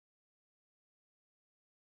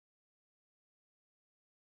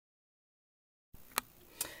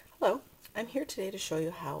Hello, I'm here today to show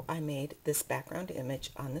you how I made this background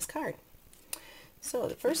image on this card. So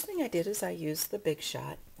the first thing I did is I used the Big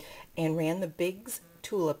Shot and ran the Big's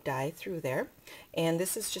tulip die through there, and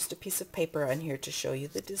this is just a piece of paper on here to show you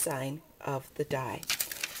the design of the die.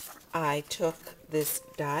 I took this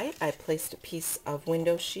die, I placed a piece of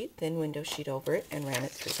window sheet, thin window sheet over it, and ran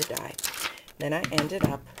it through the die. Then I ended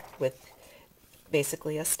up with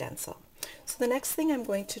basically a stencil. So the next thing I'm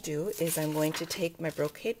going to do is I'm going to take my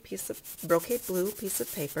brocade blue piece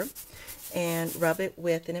of paper and rub it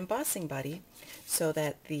with an embossing buddy so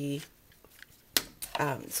that the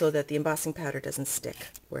embossing powder doesn't stick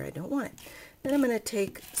where I don't want it. Then I'm going to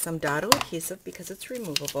take some Dado adhesive because it's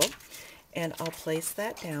removable, and I'll place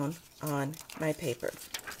that down on my paper.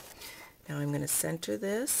 Now I'm going to center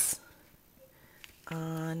this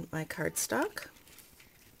on my cardstock,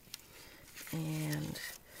 and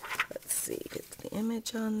let's see, get the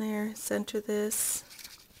image on there, center this.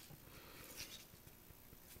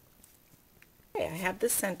 Okay, I have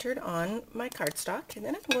this centered on my cardstock, and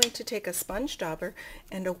then I'm going to take a sponge dauber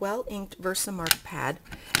and a well-inked Versamark pad,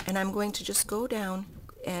 and I'm going to just go down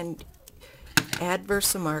and add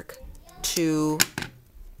Versamark to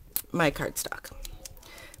my cardstock,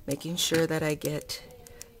 making sure that I get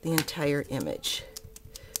the entire image.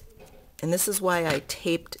 And this is why I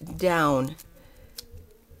taped down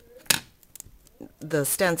the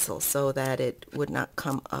stencil so that it would not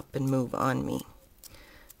come up and move on me.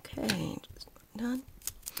 Okay, just done.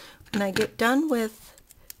 When I get done with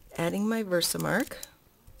adding my Versamark,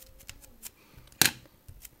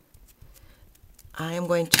 I am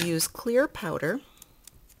going to use clear powder.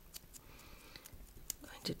 I'm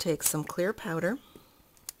going to take some clear powder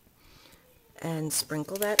and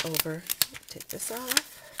sprinkle that over. Take this off.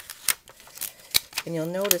 And you'll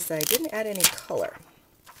notice I didn't add any color.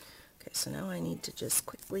 Okay, so now I need to just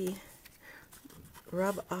quickly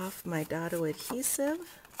rub off my Dado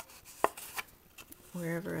adhesive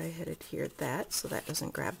wherever I had adhered that so that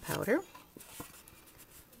doesn't grab powder.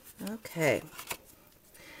 Okay.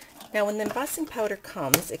 Now when the embossing powder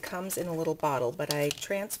comes, it comes in a little bottle, but I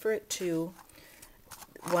transfer it to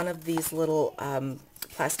one of these little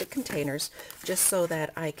plastic containers just so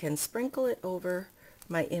that I can sprinkle it over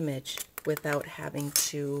my image without having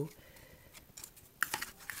to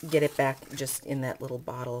get it back just in that little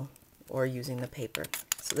bottle or using the paper.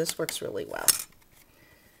 So this works really well.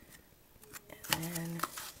 And then,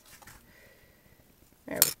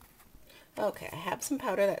 there we go. Okay, I have some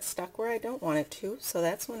powder that's stuck where I don't want it to, so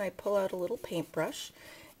that's when I pull out a little paintbrush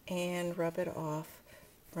and rub it off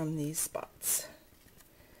from these spots.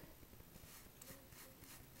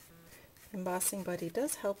 Embossing buddy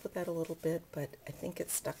does help with that a little bit, but I think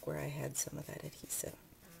it's stuck where I had some of that adhesive.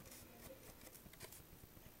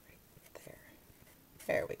 Right there.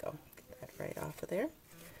 There we go. Get that right off of there.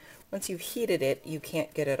 Once you've heated it, you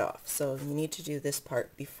can't get it off, so you need to do this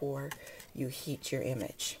part before you heat your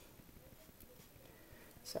image.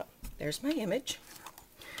 So there's my image.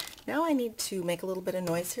 Now I need to make a little bit of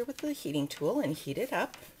noise here with the heating tool and heat it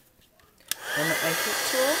up. And with my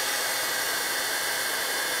heat tool,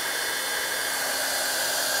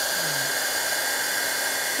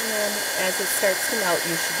 and then as it starts to melt,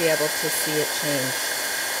 you should be able to see it change.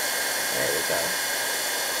 There we go.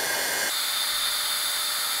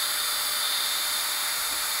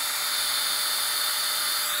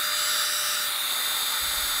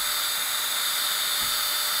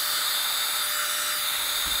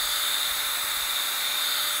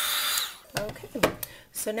 Okay,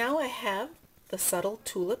 so now I have the subtle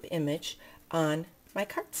tulip image on my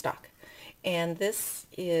cardstock, and this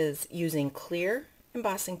is using clear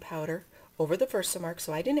embossing powder over the Versamark,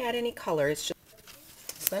 so I didn't add any color. It's just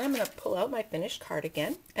so then I'm going to pull out my finished card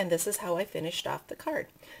again, and this is how I finished off the card,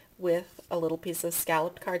 with a little piece of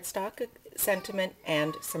scalloped cardstock, a sentiment,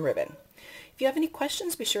 and some ribbon. If you have any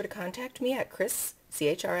questions, be sure to contact me at Chris,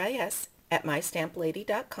 C-H-R-I-S, at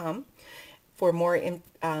mystamplady.com. For more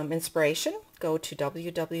inspiration, go to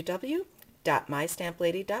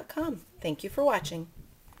www.mystamplady.com. Thank you for watching.